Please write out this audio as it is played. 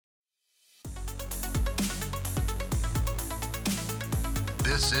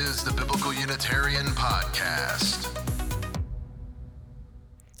This is the Biblical Unitarian Podcast.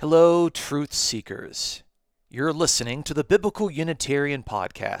 Hello, truth seekers. You're listening to the Biblical Unitarian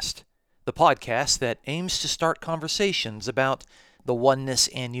Podcast, the podcast that aims to start conversations about the oneness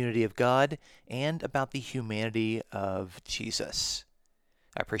and unity of God and about the humanity of Jesus.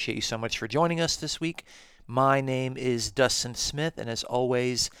 I appreciate you so much for joining us this week. My name is Dustin Smith, and as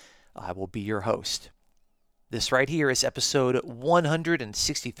always, I will be your host. This right here is episode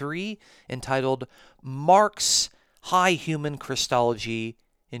 163, entitled Mark's High Human Christology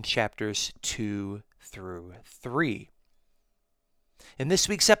in chapters 2 through 3. In this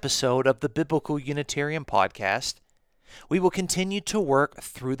week's episode of the Biblical Unitarian Podcast, we will continue to work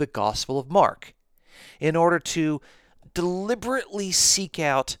through the Gospel of Mark in order to deliberately seek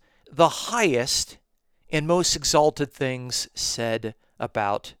out the highest and most exalted things said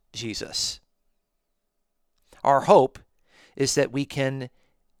about Jesus. Our hope is that we can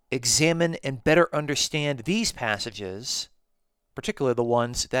examine and better understand these passages, particularly the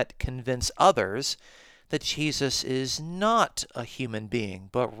ones that convince others that Jesus is not a human being,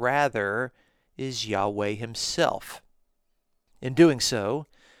 but rather is Yahweh himself. In doing so,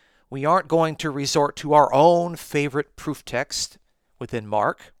 we aren't going to resort to our own favorite proof text within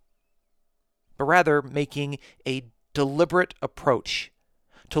Mark, but rather making a deliberate approach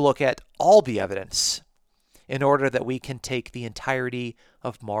to look at all the evidence in order that we can take the entirety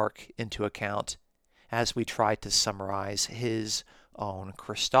of Mark into account as we try to summarize his own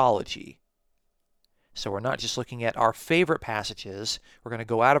Christology. So we're not just looking at our favorite passages. We're going to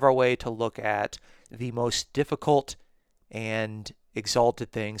go out of our way to look at the most difficult and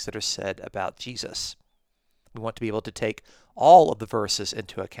exalted things that are said about Jesus. We want to be able to take all of the verses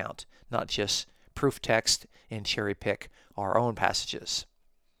into account, not just proof text and cherry pick our own passages.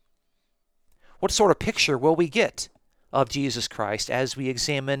 What sort of picture will we get of Jesus Christ as we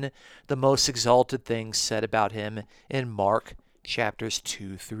examine the most exalted things said about him in Mark chapters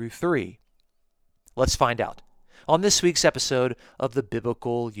 2 through 3? Let's find out on this week's episode of the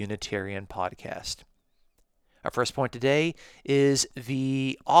Biblical Unitarian Podcast. Our first point today is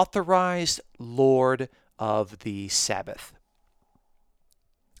the authorized Lord of the Sabbath.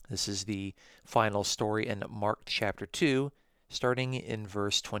 This is the final story in Mark chapter 2, starting in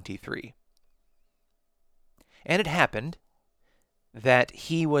verse 23. And it happened that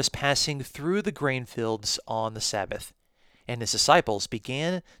he was passing through the grain fields on the Sabbath, and his disciples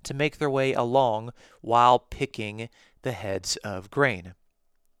began to make their way along while picking the heads of grain.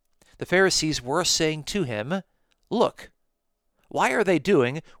 The Pharisees were saying to him, "Look, why are they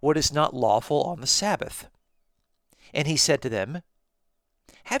doing what is not lawful on the Sabbath?" And he said to them,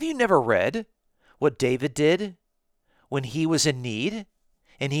 "Have you never read what David did when he was in need,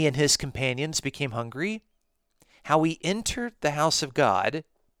 and he and his companions became hungry? How he entered the house of God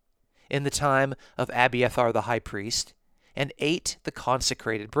in the time of Abiathar the high priest, and ate the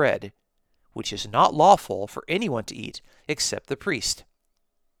consecrated bread, which is not lawful for anyone to eat except the priest.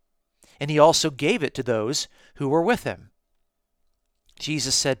 And he also gave it to those who were with him."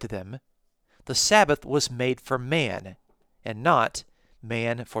 Jesus said to them, "The Sabbath was made for man, and not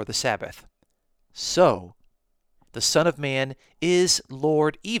man for the Sabbath. So, the Son of Man is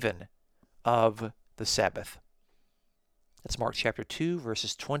Lord even of the Sabbath." That's Mark chapter 2,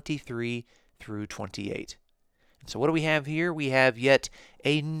 verses 23 through 28. And so what do we have here? We have yet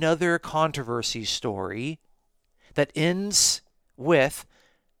another controversy story that ends with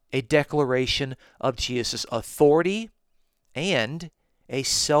a declaration of Jesus' authority and a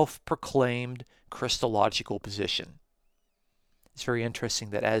self-proclaimed Christological position. It's very interesting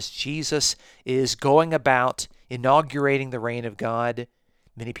that as Jesus is going about inaugurating the reign of God,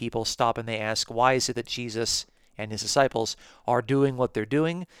 many people stop and they ask, why is it that Jesus and his disciples are doing what they're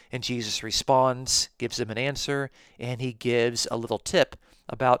doing? And Jesus responds, gives them an answer, and he gives a little tip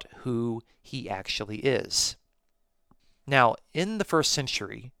about who he actually is. Now, in the first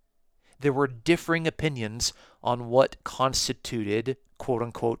century, there were differing opinions on what constituted,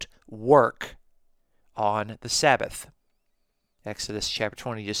 quote-unquote, work on the Sabbath. Exodus chapter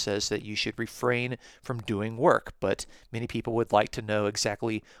 20 just says that you should refrain from doing work, but many people would like to know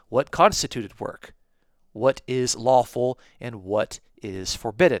exactly what constituted work, what is lawful, and what is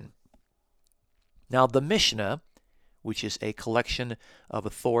forbidden. Now, the Mishnah, which is a collection of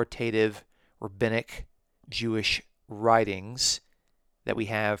authoritative rabbinic Jewish writings that we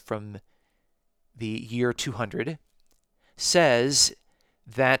have from the year 200, says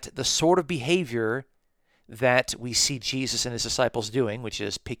that the sort of behavior that we see Jesus and his disciples doing, which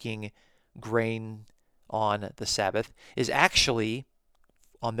is picking grain on the Sabbath, is actually,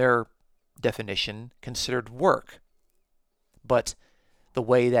 on their definition, considered work. But the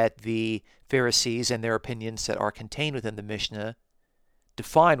way that the Pharisees and their opinions that are contained within the Mishnah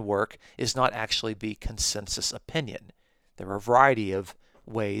define work is not actually the consensus opinion. There are a variety of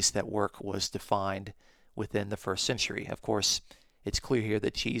ways that work was defined within the first century. Of course, it's clear here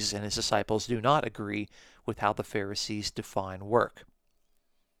that Jesus and his disciples do not agree with how the Pharisees define work.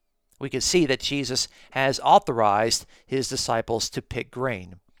 We can see that Jesus has authorized his disciples to pick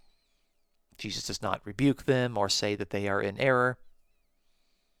grain. Jesus does not rebuke them or say that they are in error.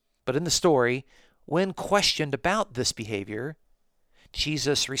 But in the story, when questioned about this behavior,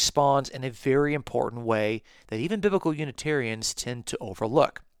 Jesus responds in a very important way that even biblical Unitarians tend to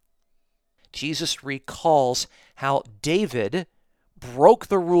overlook. Jesus recalls how David broke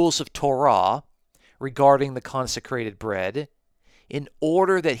the rules of Torah regarding the consecrated bread in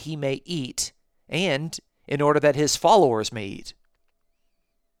order that he may eat and in order that his followers may eat.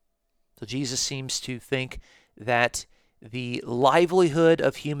 So Jesus seems to think that the livelihood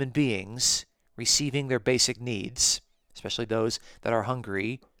of human beings receiving their basic needs, especially those that are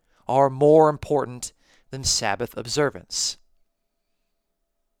hungry, are more important than Sabbath observance.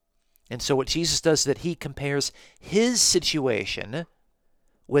 And so what Jesus does is that he compares his situation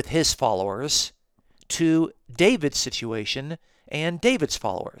with his followers to David's situation and David's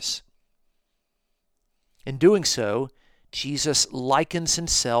followers. In doing so, Jesus likens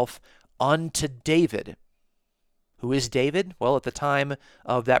himself unto David. Who is David? Well, at the time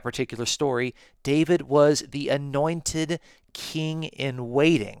of that particular story, David was the anointed king in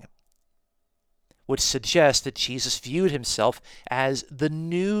waiting, which suggests that Jesus viewed himself as the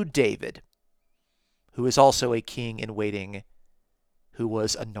new David, who is also a king in waiting, who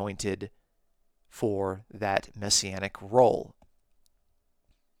was anointed for that messianic role.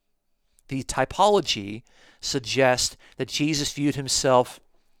 The typology suggests that Jesus viewed himself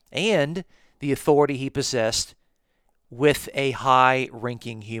and the authority he possessed with a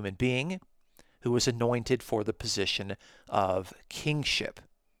high-ranking human being who was anointed for the position of kingship.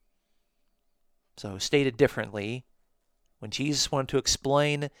 So, stated differently, when Jesus wanted to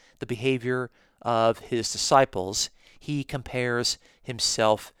explain the behavior of his disciples, he compares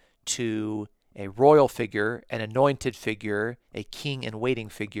himself to a royal figure, an anointed figure, a king-in-waiting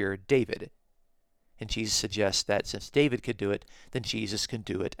figure, David. And Jesus suggests that since David could do it, then Jesus can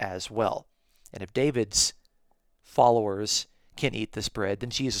do it as well. And if David's followers can eat this bread, then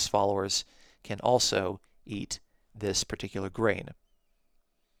Jesus' followers can also eat this particular grain.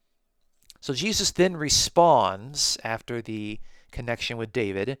 So Jesus then responds, after the connection with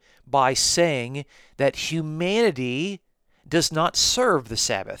David, by saying that humanity does not serve the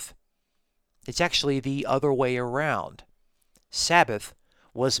Sabbath. It's actually the other way around. Sabbath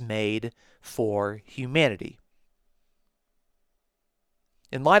was made for humanity.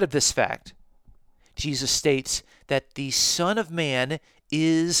 In light of this fact, Jesus states that the Son of Man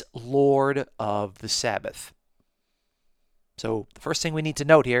is Lord of the Sabbath. So the first thing we need to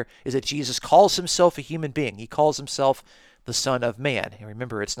note here is that Jesus calls himself a human being. He calls himself the Son of Man. And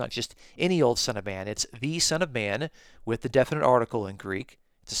remember, it's not just any old Son of Man. It's the Son of Man with the definite article in Greek.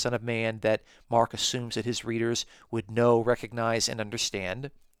 It's a Son of Man that Mark assumes that his readers would know, recognize, and understand.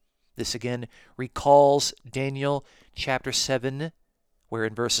 This again recalls Daniel chapter 7, where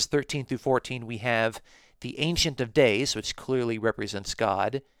in verses 13 through 14 we have the Ancient of Days, which clearly represents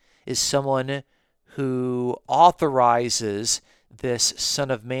God, is someone who authorizes this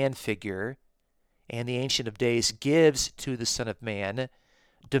Son of Man figure, and the Ancient of Days gives to the Son of Man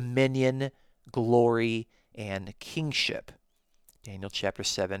dominion, glory, and kingship. Daniel chapter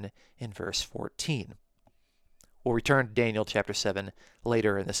 7 in verse 14. We'll return to Daniel chapter 7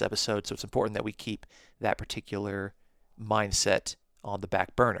 later in this episode, so it's important that we keep that particular mindset on the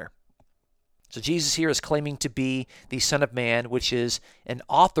back burner. So Jesus here is claiming to be the Son of Man, which is an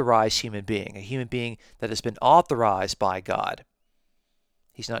authorized human being, a human being that has been authorized by God.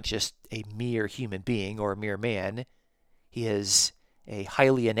 He's not just a mere human being or a mere man. He is a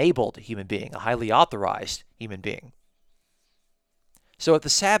highly enabled human being, a highly authorized human being. So if the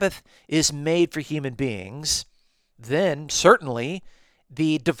Sabbath is made for human beings, then certainly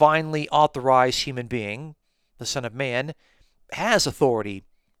the divinely authorized human being, the Son of Man, has authority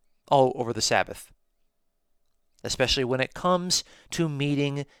all over the Sabbath, especially when it comes to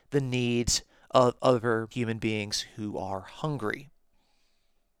meeting the needs of other human beings who are hungry.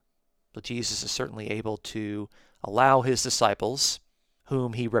 But Jesus is certainly able to allow his disciples,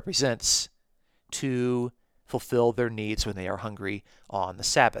 whom he represents, to fulfill their needs when they are hungry on the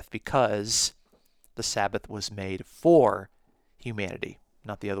Sabbath, because the Sabbath was made for humanity,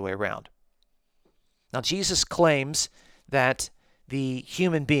 not the other way around. Now, Jesus claims that the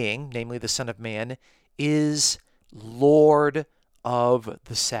human being, namely the Son of Man, is Lord of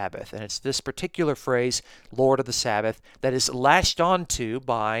the Sabbath. And it's this particular phrase, Lord of the Sabbath, that is latched onto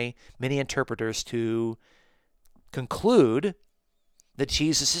by many interpreters to conclude that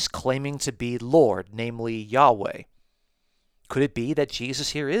Jesus is claiming to be Lord, namely Yahweh. Could it be that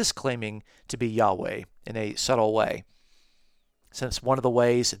Jesus here is claiming to be Yahweh in a subtle way? Since one of the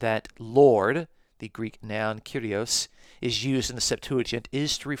ways that Lord, the Greek noun Kyrios, is used in the Septuagint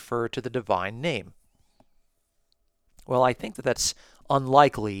is to refer to the divine name. Well, I think that that's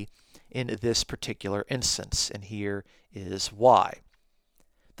unlikely in this particular instance, and here is why.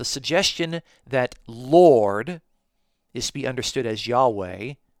 The suggestion that Lord is to be understood as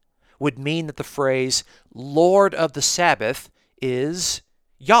Yahweh would mean that the phrase Lord of the Sabbath is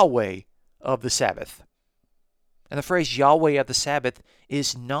Yahweh of the Sabbath. And the phrase Yahweh of the Sabbath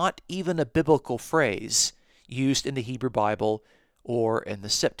is not even a biblical phrase used in the Hebrew Bible or in the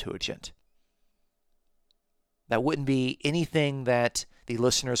Septuagint. That wouldn't be anything that the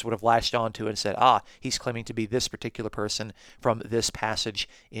listeners would have latched onto and said, he's claiming to be this particular person from this passage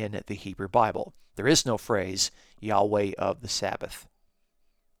in the Hebrew Bible. There is no phrase Yahweh of the Sabbath.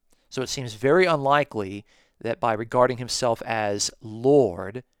 So it seems very unlikely that by regarding himself as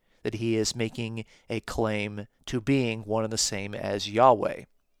Lord, that he is making a claim to being one and the same as Yahweh.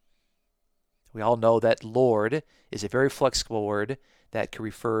 We all know that Lord is a very flexible word that could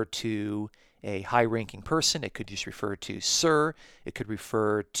refer to a high-ranking person. It could just refer to sir. It could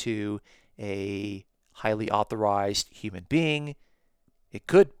refer to a highly authorized human being. It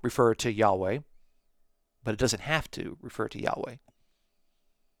could refer to Yahweh, but it doesn't have to refer to Yahweh.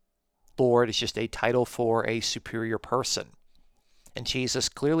 Lord is just a title for a superior person. And Jesus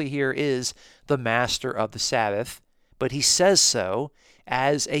clearly here is the master of the Sabbath, but he says so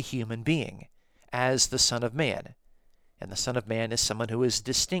as a human being, as the Son of Man. And the Son of Man is someone who is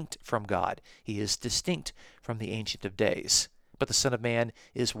distinct from God. He is distinct from the Ancient of Days. But the Son of Man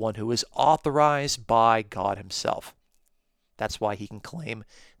is one who is authorized by God himself. That's why he can claim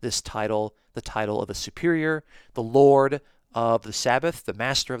this title, the title of the superior, the Lord of the Sabbath, the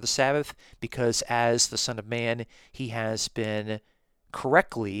master of the Sabbath, because as the Son of Man, he has been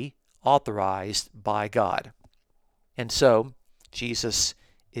correctly authorized by God. And so, Jesus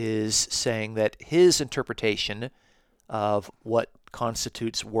is saying that his interpretation of what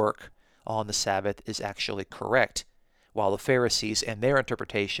constitutes work on the Sabbath is actually correct, while the Pharisees and their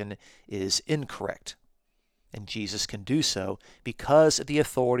interpretation is incorrect. And Jesus can do so because of the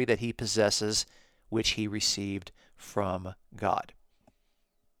authority that he possesses, which he received from God.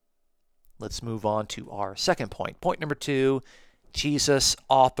 Let's move on to our second point. Point number 2, Jesus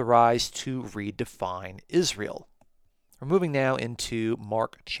authorized to redefine Israel. We're moving now into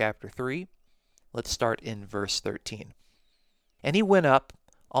Mark chapter 3. Let's start in verse 13. And he went up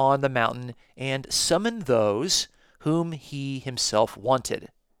on the mountain and summoned those whom he himself wanted,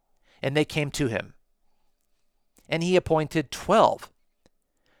 and they came to him. And he appointed 12,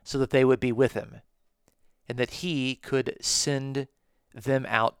 so that they would be with him, and that he could send them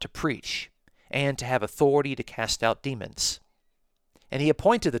out to preach, and to have authority to cast out demons. And he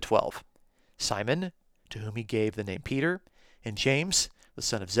appointed the 12, Simon, to whom he gave the name Peter, and James, the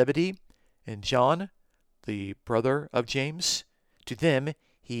son of Zebedee, and John, the brother of James. To them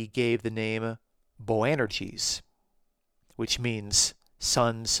he gave the name Boanerges, which means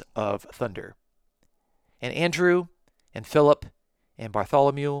sons of thunder. And Andrew, and Philip, and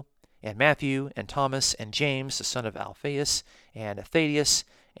Bartholomew, and Matthew, and Thomas, and James, the son of Alphaeus, and Thaddeus,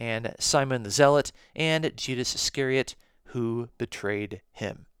 and Simon the Zealot, and Judas Iscariot, who betrayed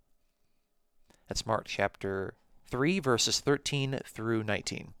him. That's Mark chapter 3, verses 13 through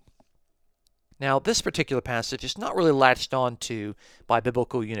 19. Now, this particular passage is not really latched on to by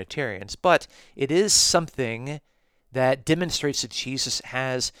biblical Unitarians, but it is something that demonstrates that Jesus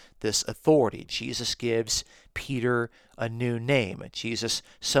has this authority. Jesus gives Peter a new name. Jesus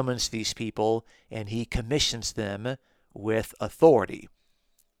summons these people, and he commissions them with authority.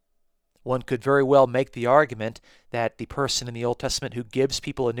 One could very well make the argument that the person in the Old Testament who gives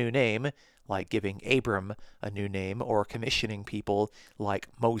people a new name, like giving Abram a new name or commissioning people like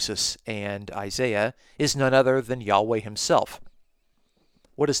Moses and Isaiah, is none other than Yahweh himself.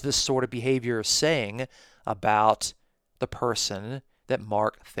 What is this sort of behavior saying about the person that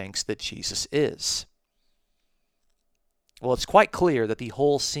Mark thinks that Jesus is? Well, it's quite clear that the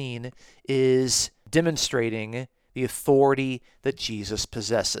whole scene is demonstrating the authority that Jesus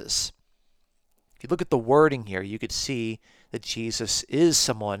possesses. If you look at the wording here, you could see that Jesus is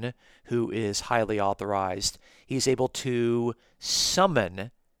someone who is highly authorized. He's able to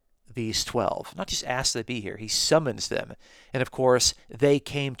summon these 12, not just ask them to be here. He summons them. And of course, they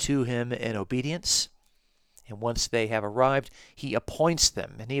came to him in obedience. And once they have arrived, he appoints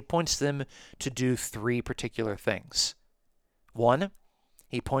them, and he appoints them to do three particular things. 1,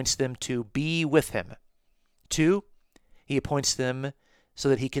 he appoints them to be with him. 2, he appoints them so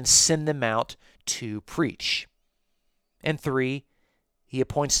that he can send them out to preach. And 3, he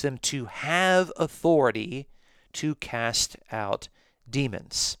appoints them to have authority to cast out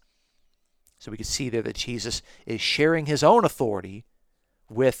demons. So we can see there that Jesus is sharing his own authority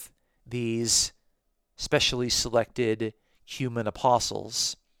with these specially selected human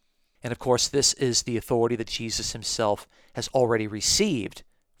apostles. And of course, this is the authority that Jesus himself has already received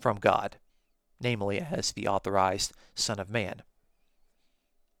from God, namely as the authorized Son of Man.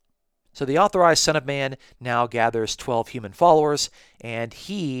 So the authorized Son of Man now gathers 12 human followers, and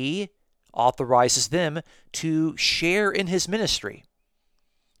he authorizes them to share in his ministry.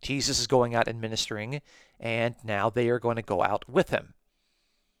 Jesus is going out and ministering, and now they are going to go out with him.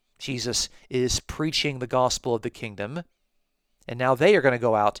 Jesus is preaching the gospel of the kingdom, and now they are going to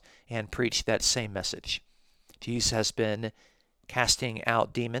go out and preach that same message. Jesus has been casting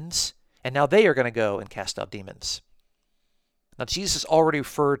out demons, and now they are going to go and cast out demons. Now, Jesus already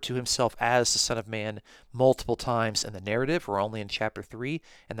referred to himself as the Son of Man multiple times in the narrative. We're only in chapter 3,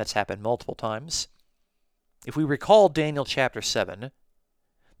 and that's happened multiple times. If we recall Daniel chapter 7,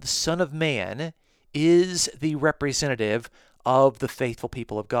 the Son of Man is the representative of the faithful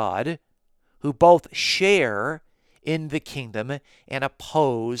people of God, who both share in the kingdom and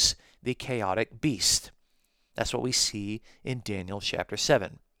oppose the chaotic beast. That's what we see in Daniel chapter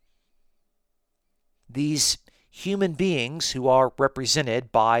 7. These human beings who are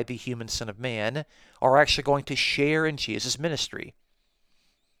represented by the human Son of Man are actually going to share in Jesus' ministry.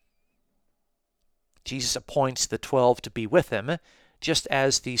 Jesus appoints the 12 to be with him, just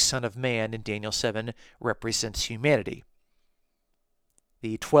as the Son of Man in Daniel 7 represents humanity.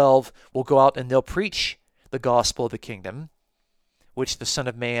 The 12 will go out and they'll preach the gospel of the kingdom, which the Son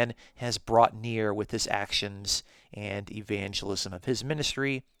of Man has brought near with his actions and evangelism of his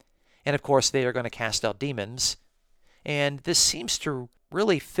ministry. And of course, they are going to cast out demons. And this seems to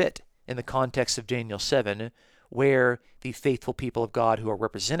really fit in the context of Daniel 7, where the faithful people of God who are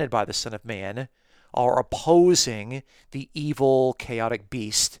represented by the Son of Man are opposing the evil, chaotic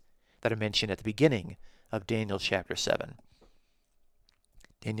beast that I mentioned at the beginning of Daniel chapter 7.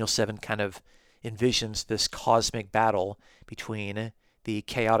 Daniel 7 kind of envisions this cosmic battle between the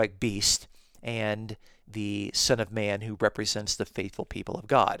chaotic beast and the Son of Man who represents the faithful people of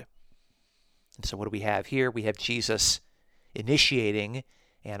God. And so what do we have here? We have Jesus initiating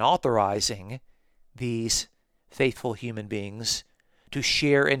and authorizing these faithful human beings to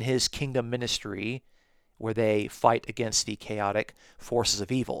share in his kingdom ministry where they fight against the chaotic forces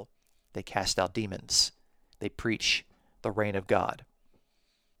of evil. They cast out demons. They preach the reign of God.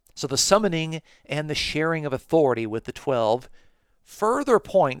 So the summoning and the sharing of authority with the 12 further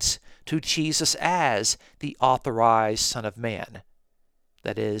points to Jesus as the authorized Son of Man.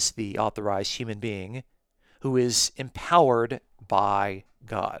 That is, the authorized human being who is empowered by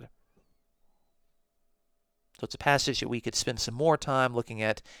God. So it's a passage that we could spend some more time looking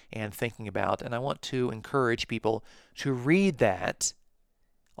at and thinking about, and I want to encourage people to read that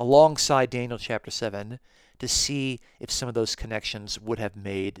alongside Daniel chapter 7 to see if some of those connections would have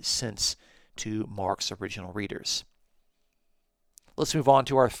made sense to Mark's original readers. Let's move on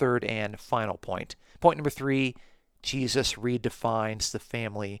to our third and final point. Point number 3, Jesus redefines the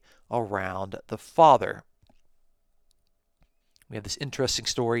family around the Father. We have this interesting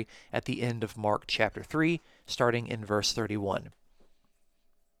story at the end of Mark chapter 3, starting in verse 31.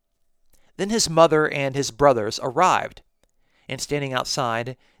 Then his mother and his brothers arrived, and standing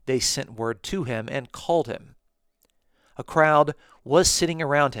outside, they sent word to him and called him. A crowd was sitting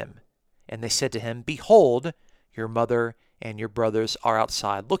around him, and they said to him, "Behold, your mother and your brothers are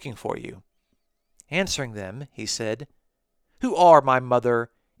outside looking for you." Answering them, he said, "Who are my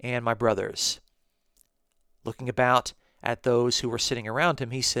mother and my brothers?" Looking about at those who were sitting around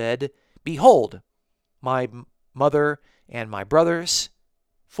him, he said, "Behold, my mother and my brothers,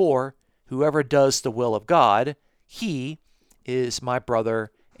 for whoever does the will of God, he is my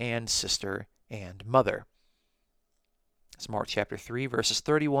brother and sister and mother." It's Mark chapter 3, verses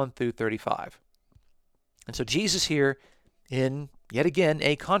 31 through 35. And so Jesus here, in yet again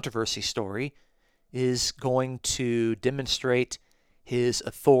a controversy story, is going to demonstrate his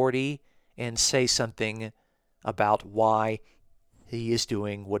authority and say something about why he is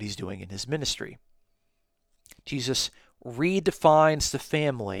doing what he's doing in his ministry. Jesus redefines the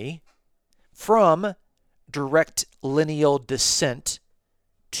family from direct lineal descent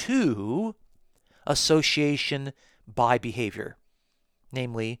to association by behavior,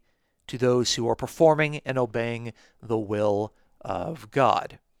 namely to those who are performing and obeying the will of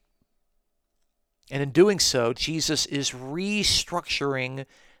God. And in doing so, Jesus is restructuring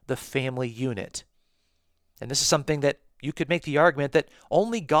the family unit. And this is something that you could make the argument that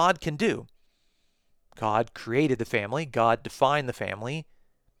only God can do. God created the family. God defined the family.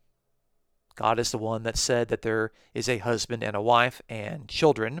 God is the one that said that there is a husband and a wife and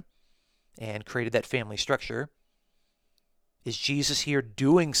children and created that family structure. Is Jesus here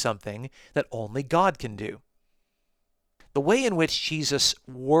doing something that only God can do? The way in which Jesus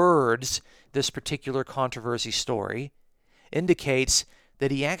words this particular controversy story indicates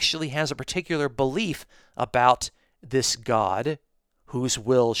that he actually has a particular belief about this God whose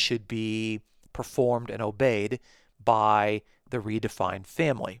will should be performed and obeyed by the redefined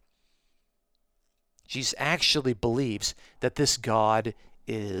family. Jesus actually believes that this God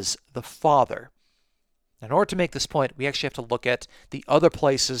is the Father. In order to make this point, we actually have to look at the other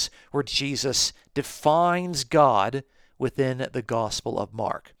places where Jesus defines God within the Gospel of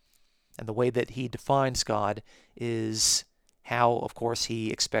Mark. And the way that he defines God is how, of course,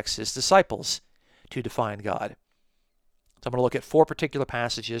 he expects his disciples to define God. So I'm going to look at 4 particular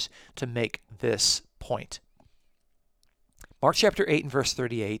passages to make this point. Mark chapter 8 and verse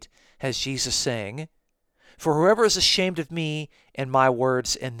 38 has Jesus saying, "For whoever is ashamed of me and my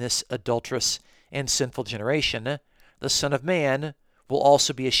words in this adulterous and sinful generation, the Son of Man will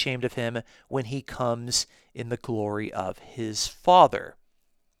also be ashamed of him when he comes in the glory of his Father."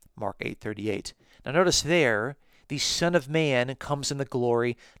 Mark 8:38. Now notice there, the Son of Man comes in the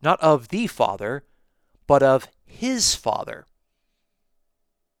glory not of the Father, but of his Father.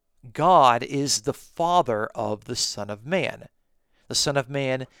 God is the Father of the Son of Man. The Son of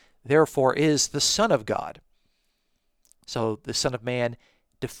Man, therefore, is the Son of God. So the Son of Man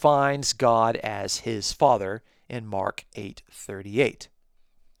defines God as his Father in Mark 8:38.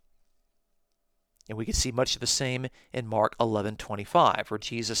 And we can see much of the same in Mark 11:25, where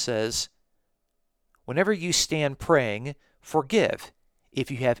Jesus says, "Whenever you stand praying, forgive if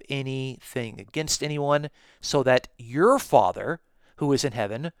you have anything against anyone, so that your Father who is in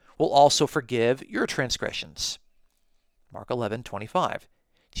heaven will also forgive your transgressions." Mark 11:25.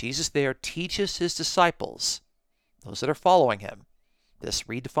 Jesus there teaches his disciples, those that are following him, this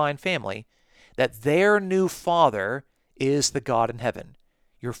redefined family, that their new Father is the God in heaven,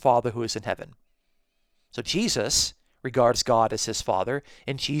 your Father who is in heaven. So Jesus regards God as his Father,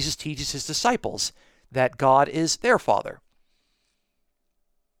 and Jesus teaches his disciples that God is their Father.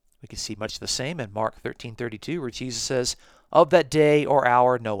 We can see much the same in Mark 13:32, where Jesus says, "Of that day or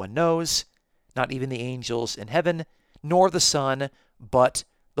hour no one knows, not even the angels in heaven, nor the Son, but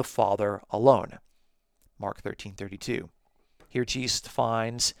the Father alone." Mark 13:32. Here Jesus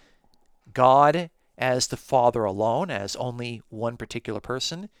defines God as the Father alone, as only one particular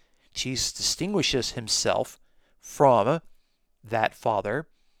person. Jesus distinguishes himself from that Father,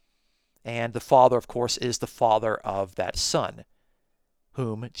 and the Father, of course, is the Father of that Son,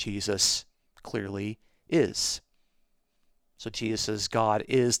 whom Jesus clearly is. So Jesus says God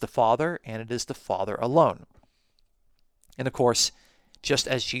is the Father, and it is the Father alone. And of course, just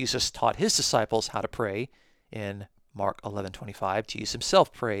as Jesus taught his disciples how to pray in Mark 11:25, Jesus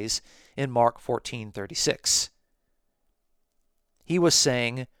himself prays in Mark 14:36. He was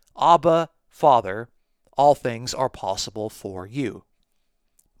saying, "Abba, Father, all things are possible for you."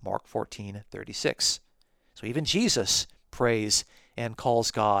 Mark 14:36. So even Jesus prays and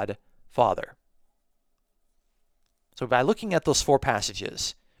calls God Father. So by looking at those 4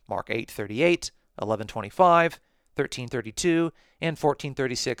 passages, Mark 8:38, 11:25, 13:32, and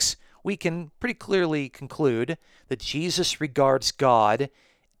 14:36, we can pretty clearly conclude that Jesus regards God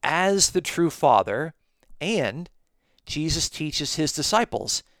as the true Father, and Jesus teaches his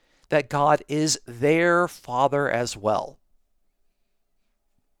disciples that God is their Father as well.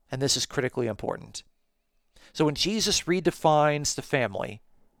 And this is critically important. So when Jesus redefines the family,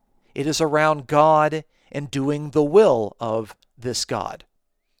 it is around God and doing the will of this God.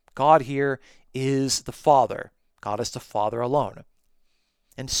 God here is the Father. God is the Father alone.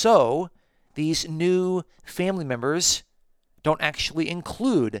 And so, these new family members don't actually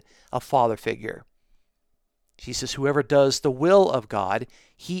include a father figure. Jesus says, "Whoever does the will of God,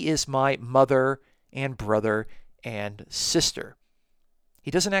 he is my mother and brother and sister."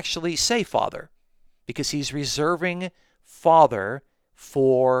 He doesn't actually say Father, because he's reserving Father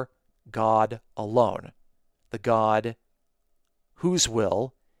for God alone, the God whose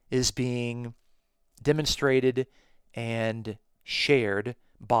will is being demonstrated and shared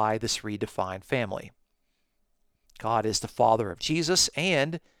by this redefined family. God is the Father of Jesus,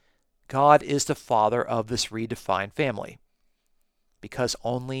 and God is the Father of this redefined family. because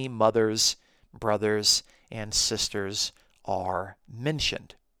only mothers, brothers, and sisters are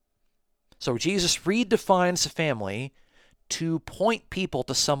mentioned. So Jesus redefines the family to point people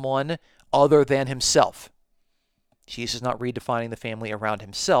to someone other than himself. Jesus is not redefining the family around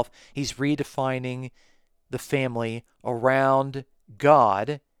himself. He's redefining the family around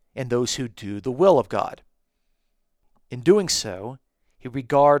God and those who do the will of God. In doing so, he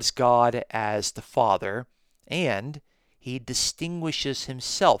regards God as the Father, and he distinguishes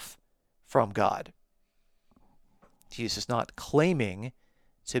himself from God. Jesus is not claiming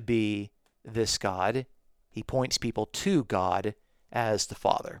to be this God. He points people to God as the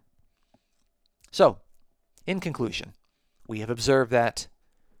Father. So, in conclusion, we have observed that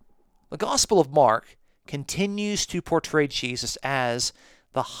the Gospel of Mark continues to portray Jesus as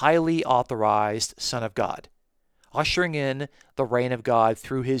the highly authorized Son of God, ushering in the reign of God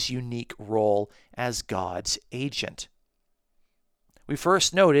through his unique role as God's agent. We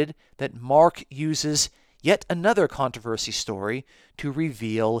first noted that Mark uses yet another controversy story to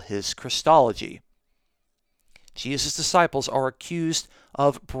reveal his Christology. Jesus' disciples are accused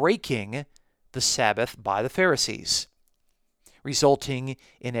of breaking the Sabbath by the Pharisees, resulting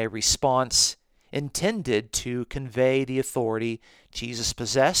in a response intended to convey the authority Jesus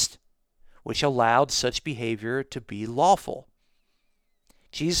possessed, which allowed such behavior to be lawful.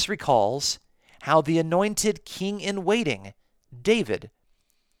 Jesus recalls how the anointed king-in-waiting, David,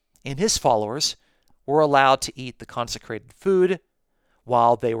 and his followers were allowed to eat the consecrated food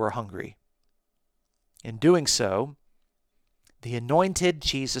while they were hungry. In doing so, the anointed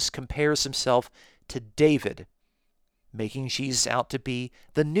Jesus compares himself to David, making Jesus out to be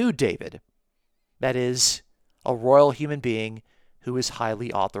the new David, that is, a royal human being who is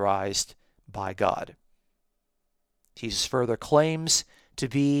highly authorized by God. Jesus further claims to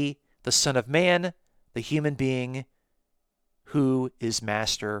be the Son of Man, the human being who is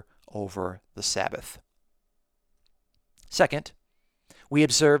master over the Sabbath. Second, we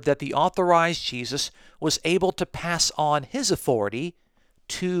observe that the authorized Jesus was able to pass on his authority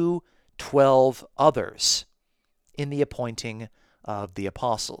to 12 others in the appointing of the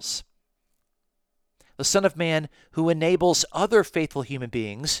apostles. The Son of Man who enables other faithful human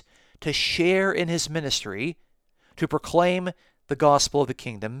beings to share in his ministry, to proclaim the gospel of the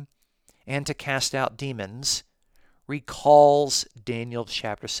kingdom, and to cast out demons, recalls Daniel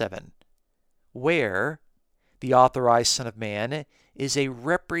chapter 7, where the authorized Son of Man is a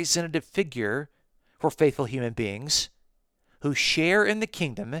representative figure for faithful human beings who share in the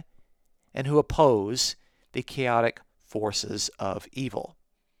kingdom and who oppose the chaotic forces of evil.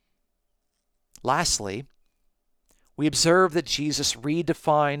 Lastly, we observe that Jesus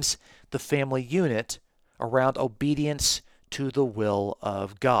redefines the family unit around obedience to the will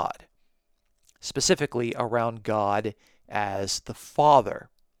of God, specifically around God as the Father.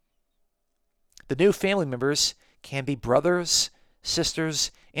 The new family members can be brothers,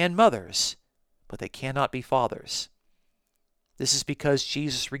 sisters, and mothers, but they cannot be fathers. This is because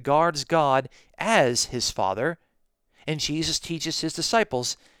Jesus regards God as his Father, and Jesus teaches his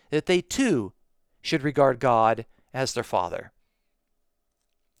disciples that they too should regard God as their Father.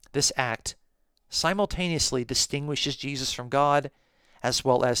 This act simultaneously distinguishes Jesus from God, as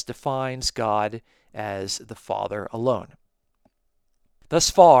well as defines God as the Father alone. Thus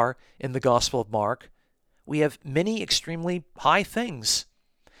far in the Gospel of Mark, we have many extremely high things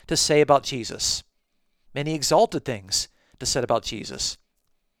to say about Jesus, many exalted things to say about Jesus.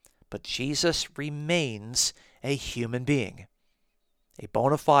 But Jesus remains a human being, a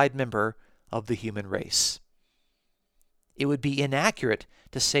bona fide member of the human race. It would be inaccurate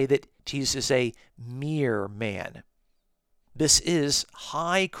to say that Jesus is a mere man. This is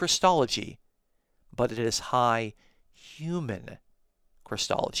high Christology, but it is high human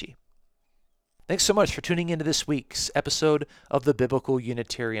Christology. Thanks so much for tuning into this week's episode of the Biblical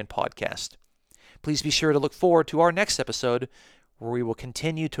Unitarian Podcast. Please be sure to look forward to our next episode, where we will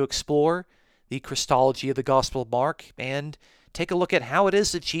continue to explore the Christology of the Gospel of Mark and take a look at how it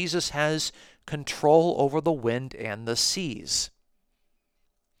is that Jesus has control over the wind and the seas.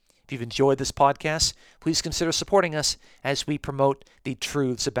 If you've enjoyed this podcast, please consider supporting us as we promote the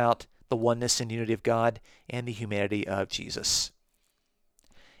truths about the oneness and unity of God and the humanity of Jesus.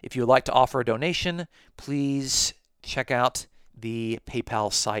 If you would like to offer a donation, please check out the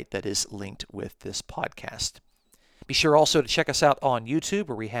PayPal site that is linked with this podcast. Be sure also to check us out on YouTube,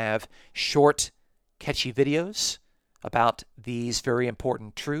 where we have short, catchy videos about these very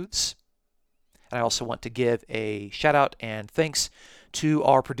important truths. And I also want to give a shout out and thanks to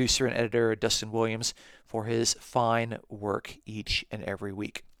our producer and editor, Dustin Williams, for his fine work each and every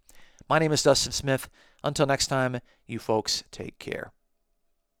week. My name is Dustin Smith. Until next time, you folks take care.